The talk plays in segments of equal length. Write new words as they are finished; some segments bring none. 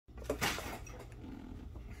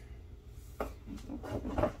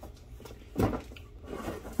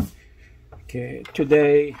Okay,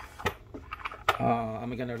 today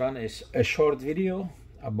I'm gonna run a short video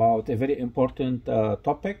about a very important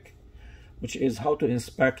topic, which is how to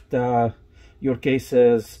inspect your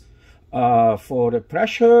cases for the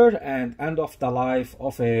pressure and end of the life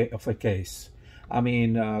of a case. I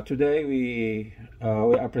mean, today we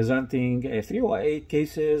are presenting a 308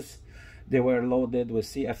 cases. They were loaded with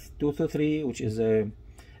CF223, which is a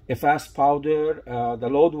fast powder. The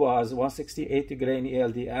load was 168 grain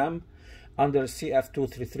ELDM under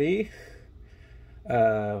CF233,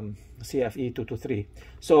 CFE223.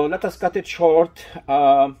 So let us cut it short.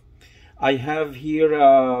 I have here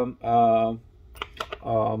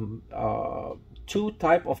two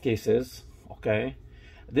type of cases. Okay,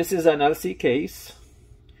 this is an LC case,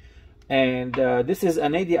 and this is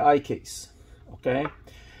an ADI case. Okay,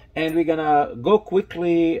 and we're gonna go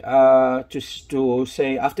quickly to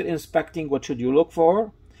say, after inspecting, what should you look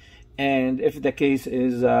for, and if the case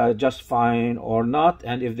is just fine or not,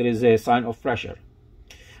 and if there is a sign of pressure.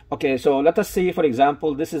 Okay, so let us see, for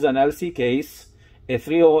example, this is an LC case, a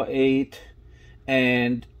 308,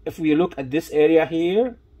 and if we look at this area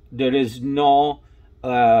here, there is no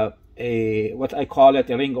what I call it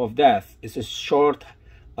a ring of death. It's a short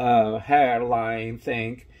hairline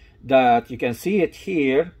thing that you can see it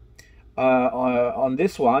here on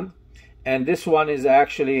this one, and this one is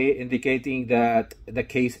actually indicating that the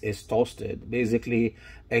case is toasted. Basically,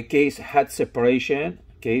 a case head separation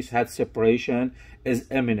is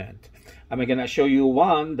imminent. I'm gonna show you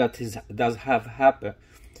one that does have happened.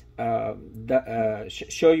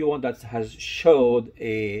 Show you one that has showed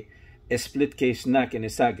a split case neck in a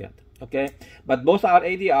second. Okay, but both are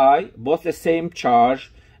ADI, both the same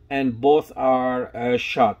charge, and both are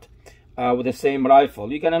shot with the same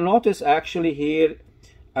rifle. You're gonna notice actually here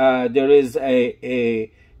there is a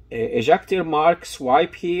ejector mark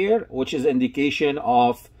swipe here, which is indication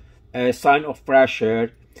of a sign of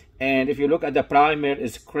pressure. And if you look at the primer,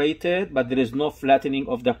 it's crated, but there is no flattening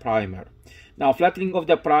of the primer. Now, flattening of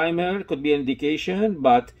the primer could be an indication,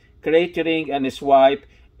 but cratering and a swipe,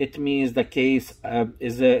 it means the case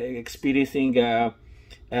is experiencing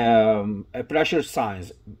pressure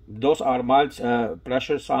signs. Those are mild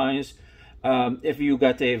pressure signs. If you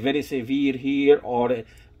got a very severe here, or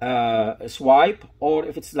a swipe, or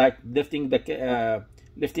if it's like lifting the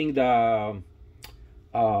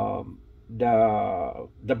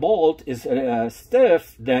bolt is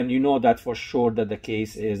stiff, then you know that for sure that the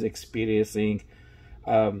case is experiencing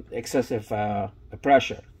excessive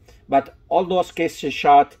pressure. But all those cases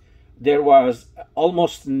shot, there was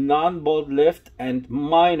almost non-bolt lift and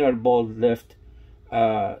minor bolt lift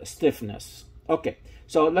stiffness. Okay,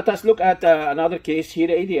 so let us look at another case here,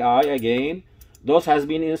 ADI again. Those has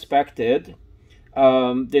been inspected.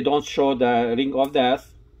 They don't show the ring of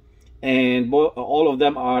death, and all of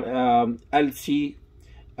them are LC.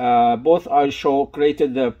 Both are show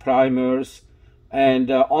created the primers, and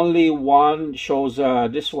only one shows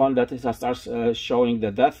this one that is starts showing the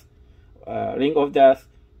death ring of death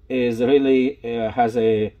is really has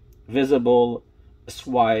a visible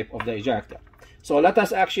swipe of the ejector. So let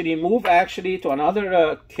us actually move to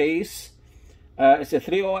another case. It's a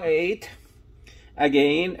 308.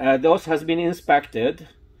 Again, those has been inspected.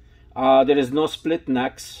 There is no split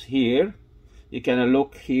necks here. You can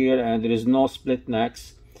look here, and there is no split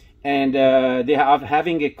necks, and they are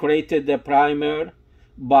having a crated primer,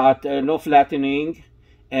 but no flattening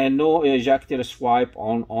and no ejector swipe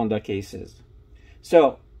on the cases.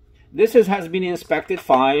 So this has been inspected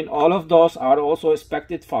fine. All of those are also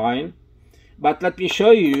inspected fine, but let me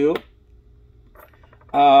show you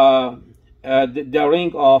the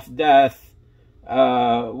ring of death,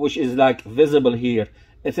 which is like visible here.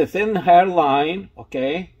 It's a thin hairline.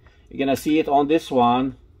 Okay, you're gonna see it on this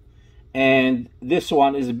one, and this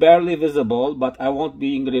one is barely visible, but I won't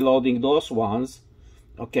be reloading those ones.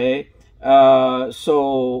 Okay,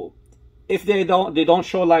 so if they don't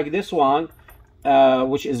show like this one,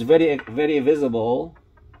 which is very visible,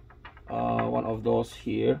 one of those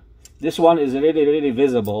here, this one is really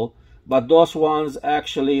visible, but those ones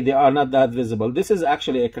actually they are not that visible. This is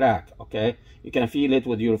actually a crack. Okay, you can feel it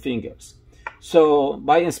with your fingers. So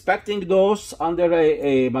by inspecting those under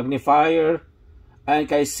a magnifier, I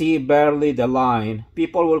can see barely the line.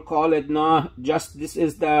 People will call it, no, just this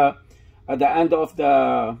is the end of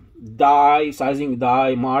the die, sizing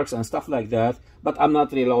die marks and stuff like that, but I'm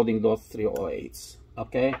not reloading those 308s.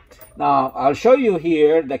 Okay, now I'll show you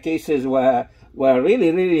here the cases where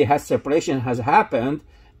really has separation has happened,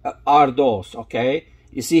 are those. Okay,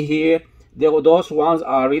 you see here, those ones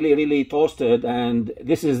are really toasted, and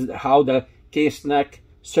this is how the case neck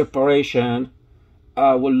separation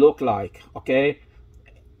will look like. Okay,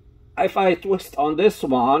 if I twist on this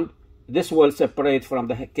one, this will separate from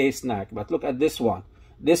the case neck. But look at this one.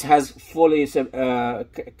 This has fully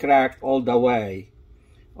cracked all the way.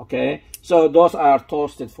 Okay, so those are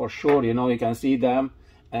toasted for sure. You know, you can see them,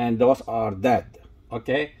 and those are dead.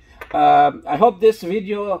 Okay, I hope this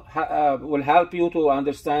video will help you to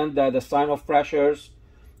understand the sign of pressures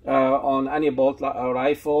on any bolt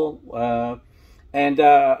rifle. And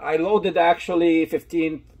I loaded actually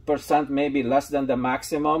 15%, maybe less than the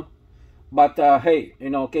maximum. But hey, you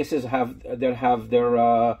know, cases have their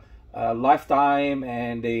lifetime,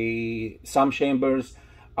 and some chambers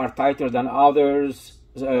are tighter than others.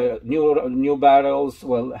 New barrels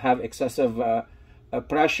will have excessive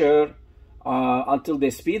pressure until they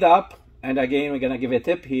speed up. And again, we're gonna give a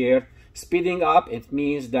tip here. Speeding up, it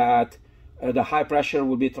means that the high pressure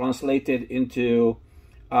will be translated into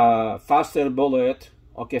faster bullet,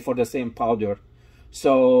 okay, for the same powder.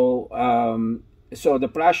 So so the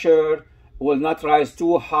pressure will not rise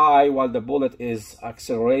too high while the bullet is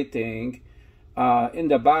accelerating in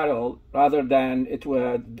the barrel, rather than it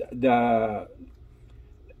will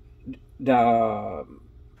the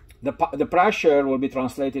pressure will be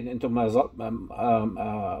translated into muzzle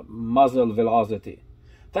velocity.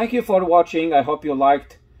 Thank you for watching. I hope you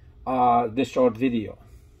liked this short video.